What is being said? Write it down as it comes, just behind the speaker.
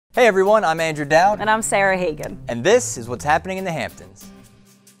Hey everyone, I'm Andrew Dowd. And I'm Sarah Hagan. And this is what's happening in the Hamptons.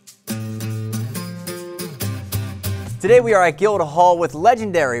 Today we are at Guildhall with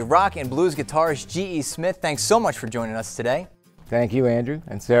legendary rock and blues guitarist G.E. Smith. Thanks so much for joining us today. Thank you, Andrew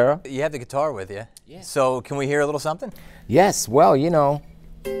and Sarah. You have the guitar with you. Yeah. So can we hear a little something? Yes, well, you know,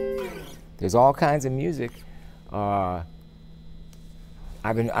 there's all kinds of music. I've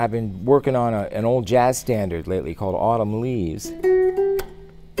been working on an old jazz standard lately called Autumn Leaves.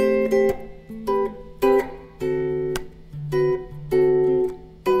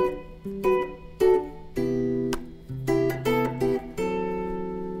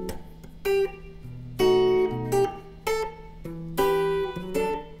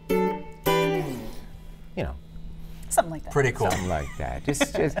 You know, Something like that. Pretty cool. something like that.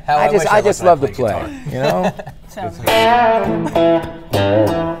 I just love to play. You know, Sounds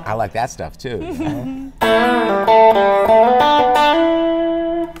I like that stuff too. You know?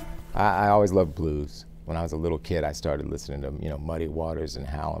 I always loved blues. When I was a little kid, I started listening to Muddy Waters and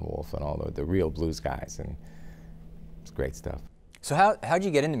Howlin' Wolf and all the real blues guys, and it's great stuff. So how'd you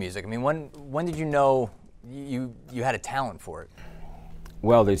get into music? I mean, when did you know you had a talent for it?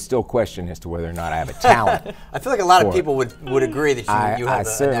 Well, there's still question as to whether or not I have a talent. I feel like a lot of people would agree that you have I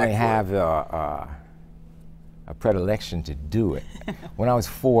certainly have a predilection to do it. When I was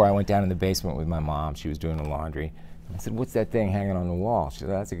 4, I went down in the basement with my mom. She was doing the laundry. I said, "What's that thing hanging on the wall?" She said,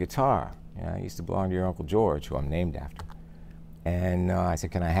 "That's a guitar. You know, it used to belong to your Uncle George, who I'm named after." And I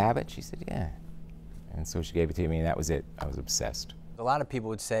said, "Can I have it?" She said, "Yeah." And so she gave it to me, and that was it. I was obsessed. A lot of people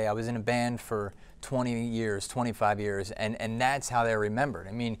would say I was in a band for 20 years, 25 years, and that's how they're remembered.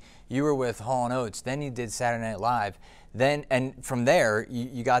 I mean, you were with Hall & Oates, then you did Saturday Night Live, and from there,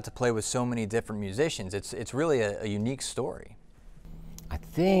 you got to play with so many different musicians. It's really a unique story. I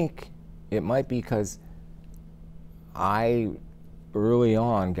think it might be because I, early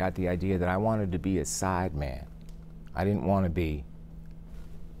on, got the idea that I wanted to be a side man. I didn't want to be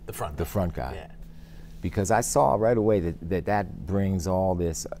The front guy. Yeah. Because I saw right away that brings all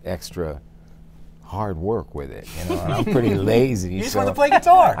this extra hard work with it. You know, and I'm pretty lazy. You just want to play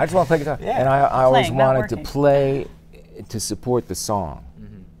guitar. I just want to play guitar. Yeah. And I always Playing, not wanted to working. play to support the song.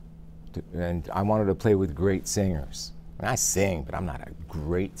 And I wanted to play with great singers. And I sing, but I'm not a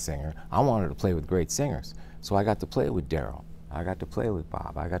great singer. I wanted to play with great singers. So I got to play with Daryl. I got to play with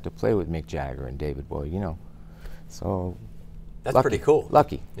Bob. I got to play with Mick Jagger and David Bowie, you know. So That's lucky. pretty cool.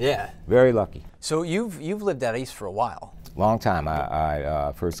 Lucky. Yeah. Very lucky. So you've lived out east for a while. Long time.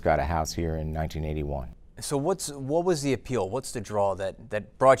 I first got a house here in 1981. So what was the appeal? What's the draw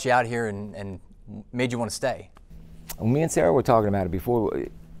that brought you out here and made you want to stay? Well, me and Sarah were talking about it before.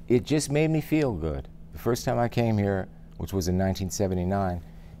 It just made me feel good. The first time I came here, which was in 1979,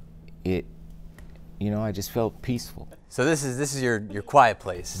 I just felt peaceful. So this is your quiet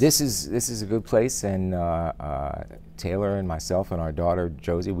place. This is a good place, and Taylor and myself and our daughter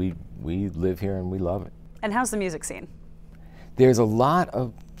Josie, we live here and we love it. And how's the music scene? There's a lot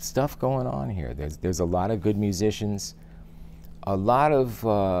of stuff going on here. There's a lot of good musicians, a lot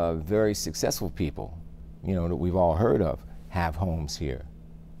of very successful people, you know, that we've all heard of, have homes here,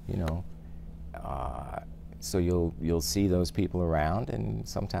 you know. So you'll see those people around, and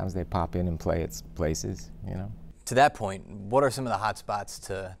sometimes they pop in and play at places, you know. To that point, what are some of the hot spots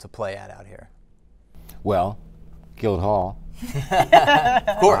to play at out here? Well, Guildhall.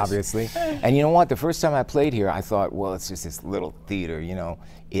 Of course. Obviously. And you know what? The first time I played here, I thought, well, it's just this little theater, you know.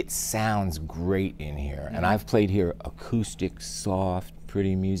 It sounds great in here. And I've played here acoustic, soft,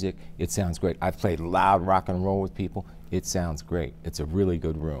 pretty music. It sounds great. I've played loud rock and roll with people. It sounds great. It's a really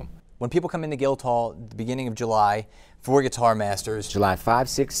good room. When people come into Guildhall at the beginning of July for Guitar Masters, July 5,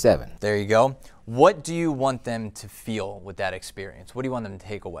 6, 7. there you go. What do you want them to feel with that experience? What do you want them to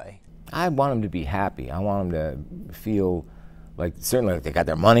take away? I want them to be happy. I want them to feel like, certainly like they got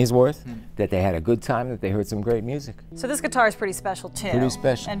their money's worth, that they had a good time, that they heard some great music. So this guitar is pretty special too. Pretty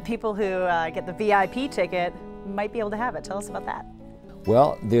special. And people who get the VIP ticket might be able to have it. Tell us about that.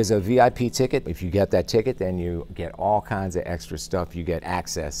 Well, there's a VIP ticket. If you get that ticket, then you get all kinds of extra stuff. You get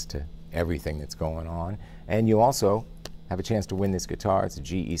access to everything that's going on. And you also have a chance to win this guitar. It's a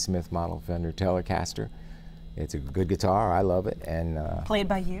G.E. Smith model Fender Telecaster. It's a good guitar. I love it. And Played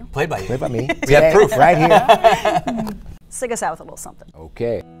by you. Played by you. played by me. We have proof. Right here. Sing us out with a little something.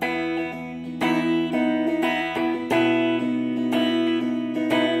 Okay.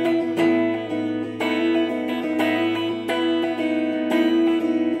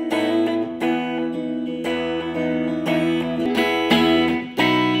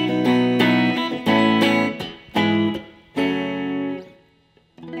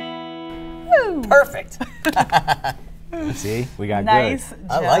 Perfect. See, we got Nice good.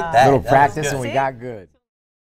 job. I like that. A little That was practice good. and we See? got good.